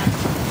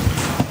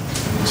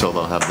 so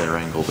they'll have their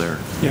angle there.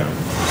 Yeah.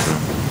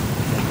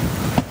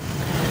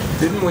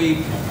 Didn't we,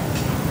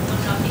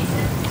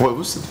 What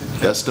was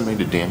the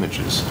estimated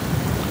damages?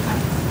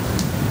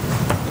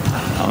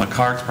 The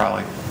car's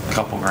probably a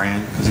couple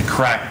grand, because he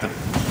cracked the,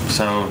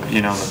 so,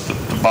 you know,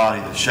 the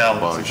body, the shell that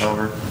Body sits shell.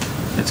 over,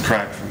 it's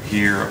cracked from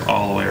here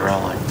all the way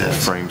around like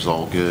this. Frame's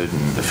all good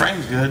and... The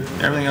frame's good,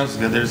 everything else is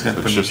good, they're just gonna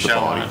It's put a new just the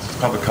shell on body. it. It's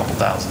probably a couple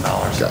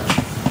 $1,000.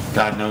 Gotcha.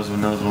 God knows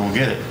when we'll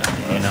get it, I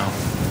mean, you know.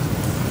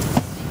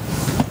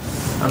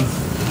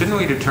 didn't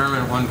we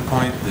determine at one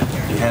point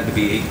that you had to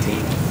be 18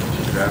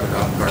 to drive a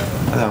golf cart?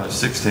 I thought it was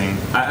 16.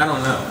 I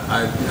don't know.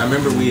 I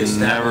remember we Never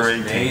established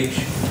an 18.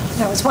 age.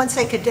 No, it was once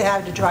they could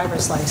have a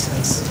driver's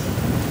license,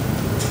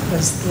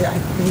 was, I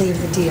believe,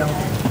 the deal.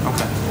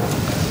 Okay.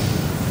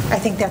 I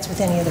think that's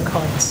with any of the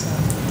cards,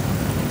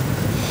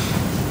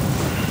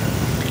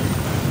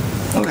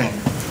 so. Okay.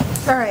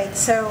 All right,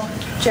 so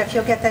Jeff,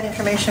 you'll get that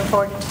information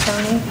forwarded to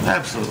Tony?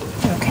 Absolutely.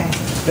 Okay,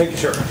 Thank you,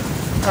 sir.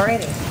 all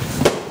righty.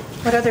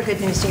 What other good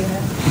news do you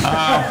have?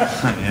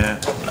 Yeah.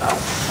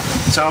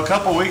 So a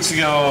couple weeks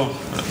ago,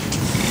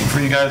 for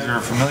you guys who are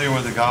familiar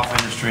with the golf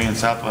industry in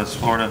Southwest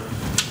Florida,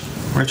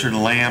 Richard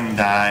Lamb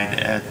died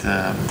at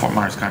Fort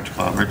Myers Country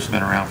Club. Richard's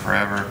been around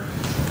forever.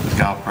 He was a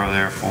golf pro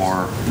there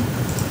for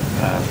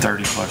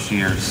 30 plus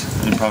years.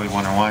 And you're probably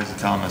wondering, why is he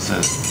telling us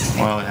this?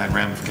 Well, it had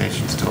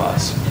ramifications to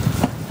us.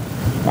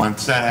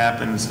 Once that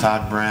happens,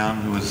 Todd Brown,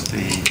 who was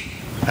the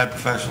head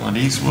professional at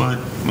Eastwood,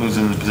 moves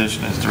into the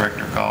position as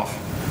director of golf,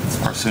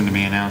 or soon to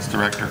be announced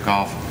director of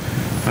golf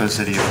for the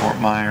city of Fort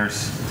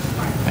Myers,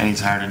 and he's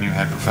hired a new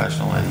head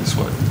professional at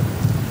Eastwood,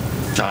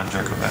 John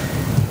Jerkovic.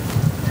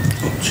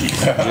 Oh,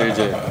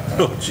 jeez.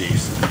 Oh,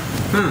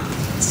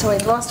 jeez. So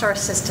we've lost our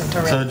assistant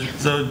already.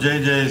 So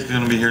JJ is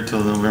going to be here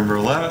till November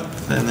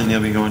 11th, and then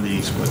he'll be going to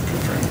Eastwood,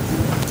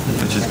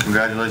 which is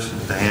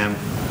congratulations to him.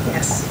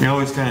 Yes. We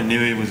always kind of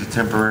knew he was a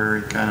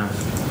temporary kind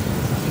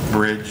of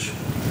bridge.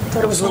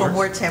 Thought it was a little of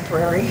more sorts.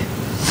 temporary. And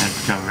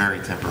it's become very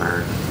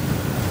temporary.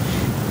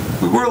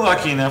 We were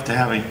lucky enough to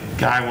have a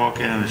guy walk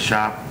in the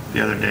shop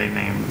the other day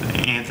named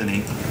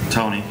Anthony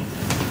Tony,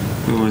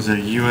 who was a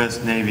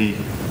U.S. Navy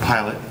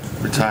pilot,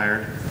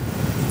 retired.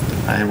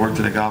 I had worked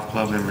at a golf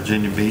club in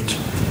Virginia Beach,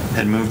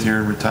 had moved here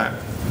and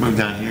moved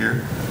down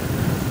here,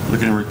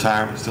 looking to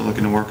retire, but still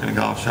looking to work in a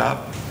golf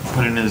shop.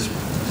 Put in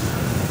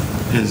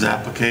his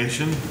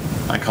application,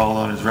 I called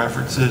on his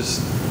references.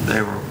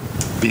 They were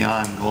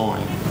beyond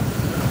glowing.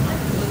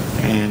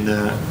 And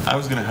I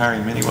was going to hire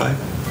him anyway.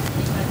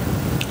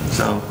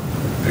 So,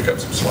 Pick up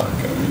some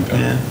slack in the meantime,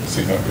 Yeah.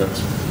 see how it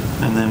goes.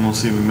 and then we'll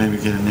see if we maybe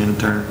get an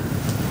intern.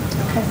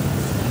 Okay.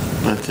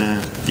 But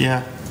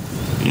yeah,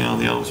 you know,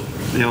 the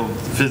old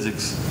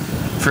physics,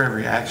 for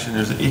every action,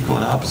 there's an equal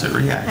and opposite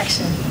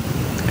reaction.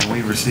 Excellent. And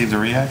we received a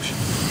reaction.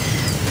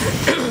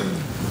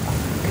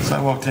 So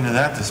I walked into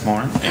that this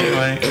morning.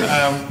 Anyway,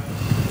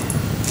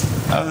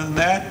 other than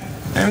that,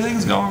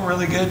 everything's going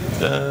really good.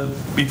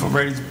 Beef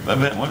Brady's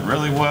event went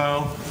really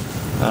well.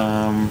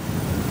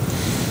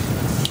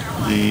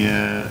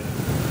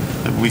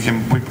 The week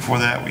before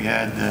that, we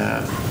had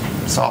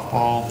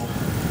softball,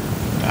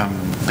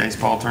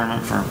 baseball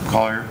tournament for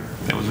Collier.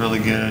 It was really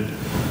good,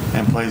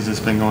 and plays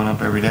just been going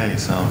up every day,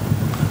 so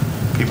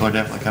people are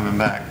definitely coming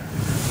back.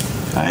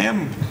 I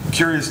am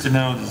curious to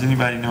know, does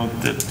anybody know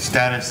the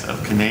status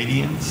of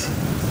Canadians?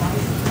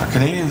 Are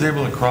Canadians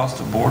able to cross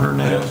the border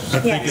now? I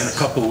think in a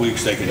couple of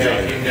weeks they can Yeah,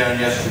 I join. came down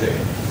yesterday.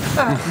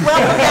 Welcome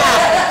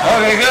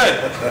back. Okay,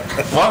 good.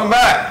 Welcome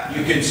back.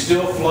 You can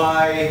still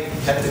fly,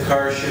 have the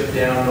car shipped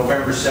down,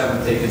 November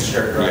 7th, they can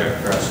start driving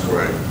across the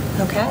border.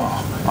 Okay.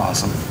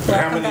 Awesome. But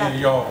how Welcome many back. of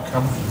y'all are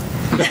coming?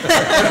 How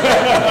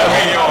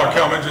many of y'all are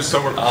coming, just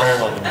so we're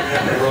prepared?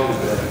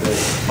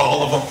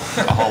 All of them?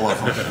 All of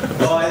them.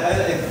 Well,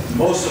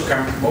 most of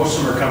them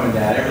are coming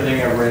down.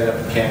 Everything I've read up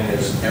in Canada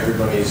is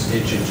everybody's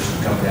itching just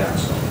to come down,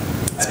 so.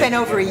 It's been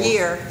over a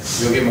year.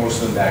 You'll get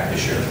most of them back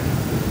this year.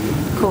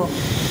 Cool.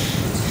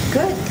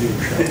 Good.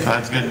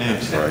 That's good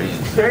news. Very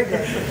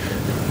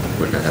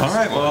good. All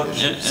right, well,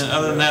 and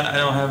other than that, I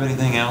don't have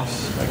anything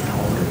else.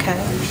 Okay.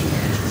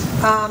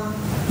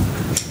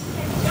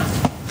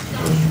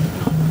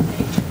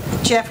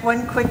 Jeff,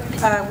 one quick,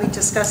 we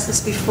discussed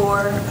this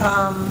before.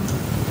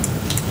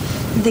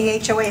 The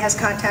HOA has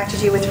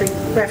contacted you with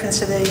reference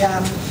to the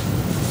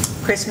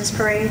Christmas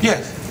parade?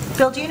 Yes.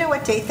 Bill, do you know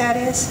what date that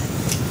is?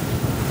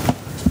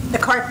 The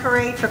cart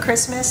parade for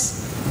Christmas?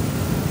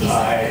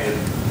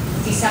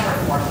 December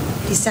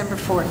 4th. December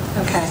 4th,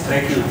 okay.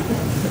 Thank you.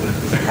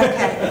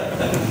 Okay.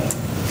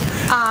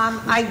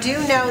 I do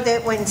know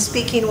that when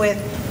speaking with,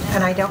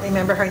 and I don't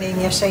remember her name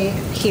yesterday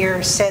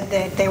here, said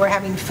that they were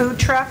having food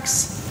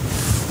trucks,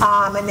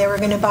 and they were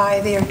going to buy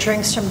their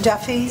drinks from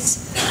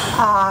Duffy's.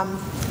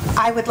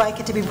 I would like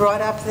it to be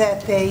brought up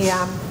that they,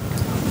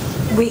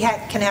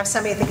 can have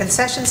somebody at the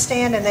concession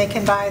stand, and they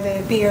can buy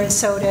the beer and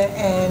soda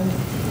and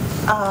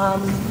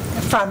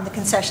from the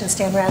concession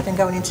stand rather than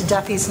going into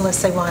Duffy's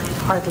unless they want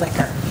hard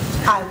liquor.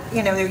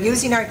 They're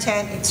using our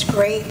tent, it's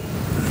great,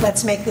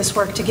 let's make this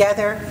work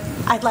together.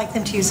 I'd like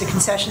them to use the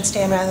concession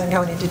stand rather than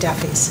going into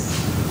Duffy's.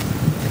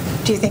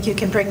 Do you think you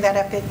can bring that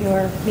up at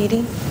your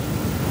meeting?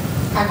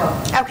 I will.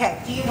 Okay.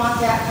 Do you want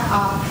that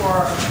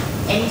for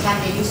any time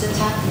they use the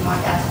tent? Do you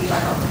want that to be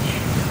like a...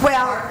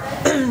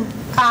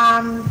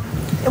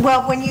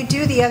 Well, when you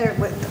do the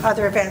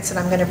other events that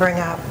I'm going to bring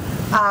up,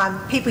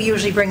 people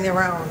usually bring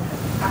their own,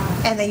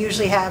 and they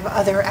usually have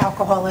other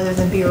alcohol other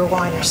than beer or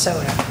wine or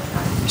soda.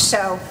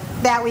 So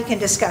that we can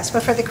discuss.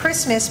 But for the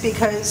Christmas,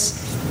 because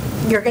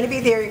you're going to be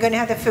there, you're going to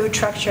have the food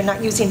trucks, you're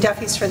not using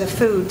Duffy's for the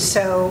food,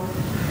 so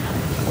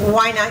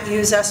why not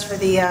use us for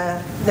the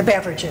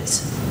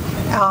beverages?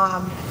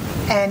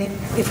 And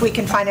if we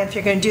can find out if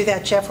you're going to do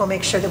that, Jeff will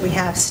make sure that we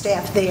have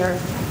staff there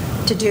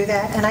to do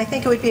that. And I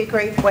think it would be a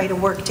great way to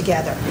work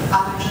together.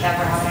 I'll mention that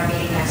we're having our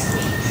meeting next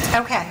week.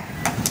 Okay.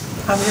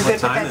 You're good What with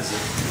time that? is it?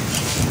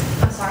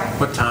 I'm sorry?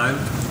 What time?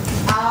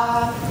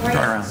 We're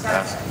going to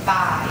start at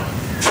 5.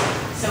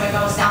 So it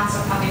goes down to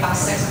probably about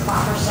 6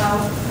 o'clock or so,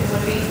 it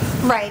would be.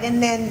 Right,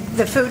 and then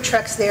the food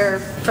truck's there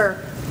for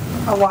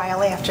a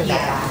while after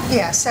that.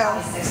 Yeah, so,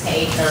 Probably 6 to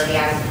 8:30.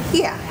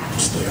 yeah.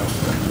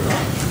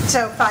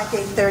 So 5 to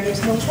 8:30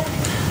 is what you said?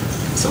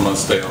 Someone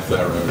stay off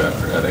that road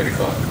at 8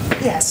 o'clock.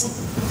 Yes.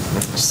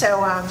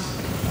 So,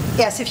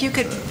 yes, if you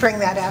could bring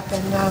that up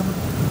and,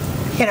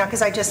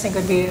 because I just think it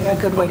would be a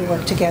good way to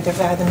work together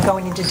rather than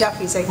going into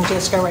Duffy's, they can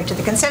just go right to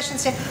the concession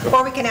stand,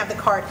 or we can have the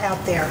cart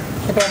out there,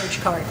 the beverage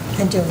cart,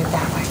 and doing it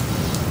that way.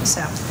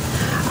 So,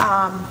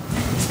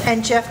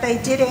 and Jeff, they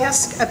did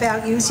ask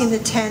about using the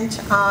tent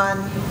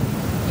on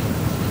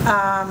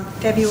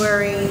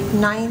February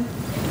 9th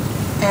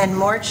and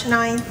March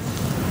 9th.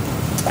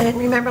 And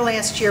remember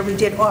last year we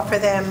did offer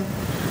them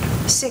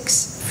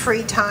 6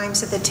 free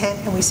times at the tent,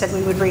 and we said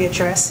we would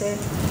readdress it.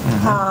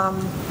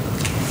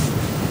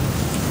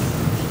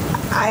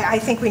 I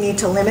think we need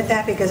to limit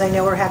that because I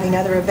know we're having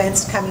other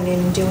events coming in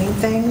and doing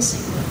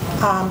things.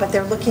 But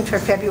they're looking for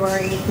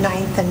February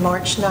 9th and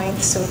March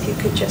 9th, so if you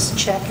could just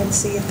check and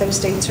see if those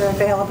dates are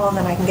available, and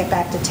then I can get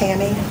back to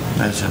Tammy.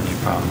 That shouldn't be a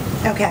problem.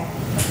 Okay.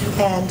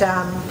 And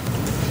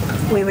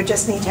we would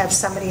just need to have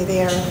somebody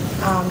there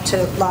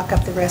to lock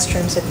up the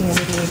restrooms at the end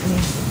of the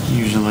evening.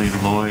 Usually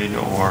Lloyd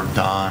or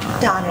Don or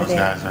Don one are of those there.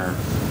 guys are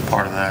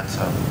part of that,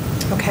 so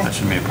Okay. that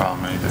shouldn't be a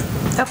problem either.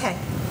 Okay.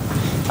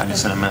 I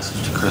just sent a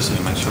message to Chrissy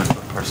to make sure to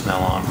put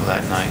personnel on for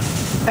that night.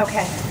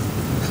 Okay.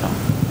 So,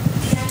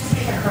 Can I just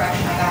make a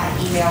correction, I got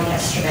an email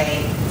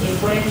yesterday. It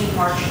wouldn't be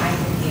March 9th,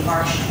 it would be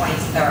March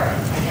 23rd.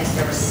 I guess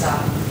there was some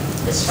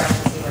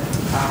discrepancy with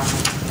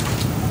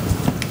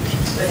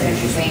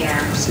Mr. Vayner.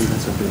 See,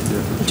 that's a big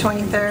difference. The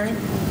 23rd?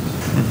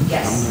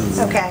 Yes.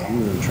 Okay. I'm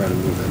going to try to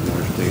move that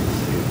March date.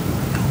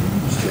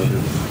 Still do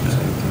the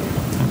same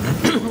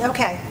thing.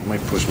 Okay. It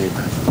might push me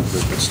back a little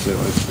bit, but still,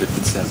 it's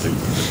that big.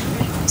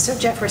 So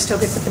Jeff, we're still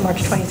good with the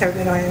March 23rd,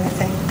 we don't have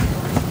anything?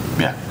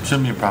 Yeah,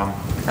 shouldn't be a problem.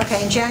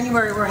 Okay, in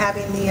January, we're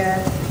having the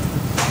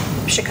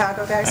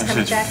Chicago guys Actually,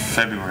 coming it's back?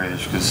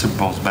 February-ish, because Super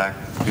Bowl's back,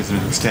 because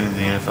they're extending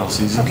the NFL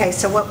season. Okay,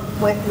 so what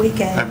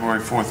weekend? February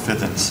 4th,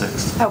 5th, and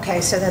 6th.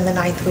 Okay, so then the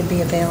 9th would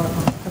be available,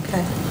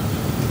 okay.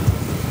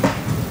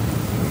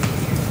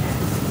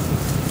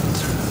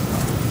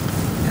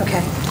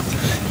 Okay.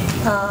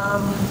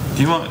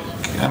 Do you want,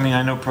 I mean,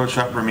 I know Pro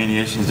Shop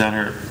remediation's down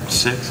here at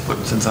 6,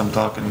 but since I'm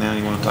talking now,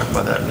 you want to talk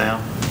about that now?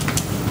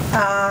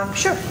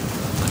 Sure.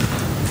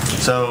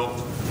 So,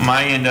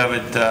 my end of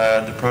it,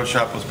 the Pro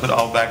Shop was put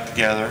all back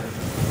together,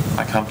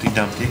 like Humpty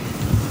Dumpty.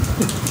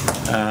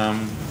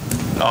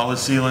 All the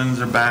ceilings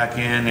are back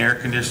in, air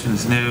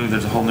conditioning's new,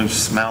 there's a whole new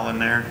smell in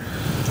there.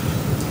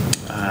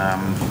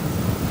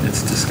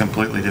 It's just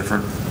completely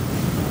different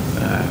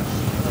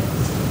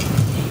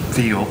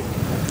feel.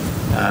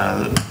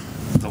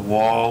 The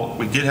wall,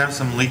 we did have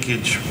some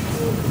leakage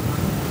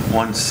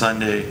one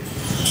Sunday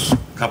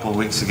a couple of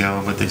weeks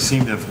ago, but they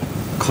seem to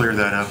have cleared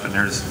that up, and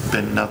there's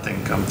been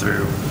nothing come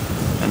through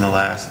in the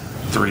last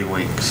 3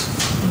 weeks.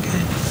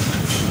 Okay.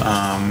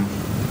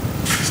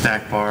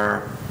 Snack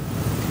bar,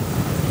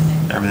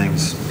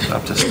 everything's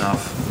up to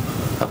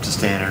snuff, up to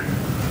standard.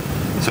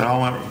 So it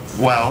all went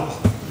well.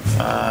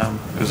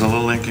 It was a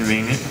little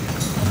inconvenient.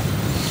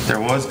 There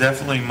was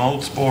definitely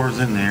mold spores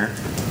in there.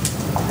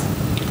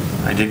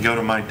 I did go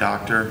to my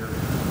doctor.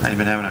 I'd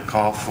been having a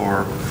cough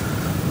for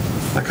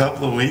a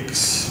couple of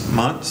weeks,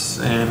 months,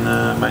 and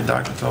my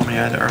doctor told me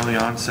I had early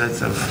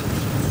onsets of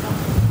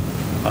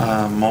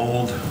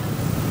mold.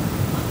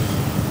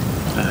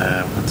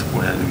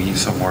 We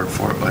use some word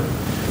for it, but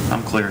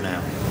I'm clear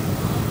now.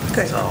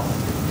 Good. So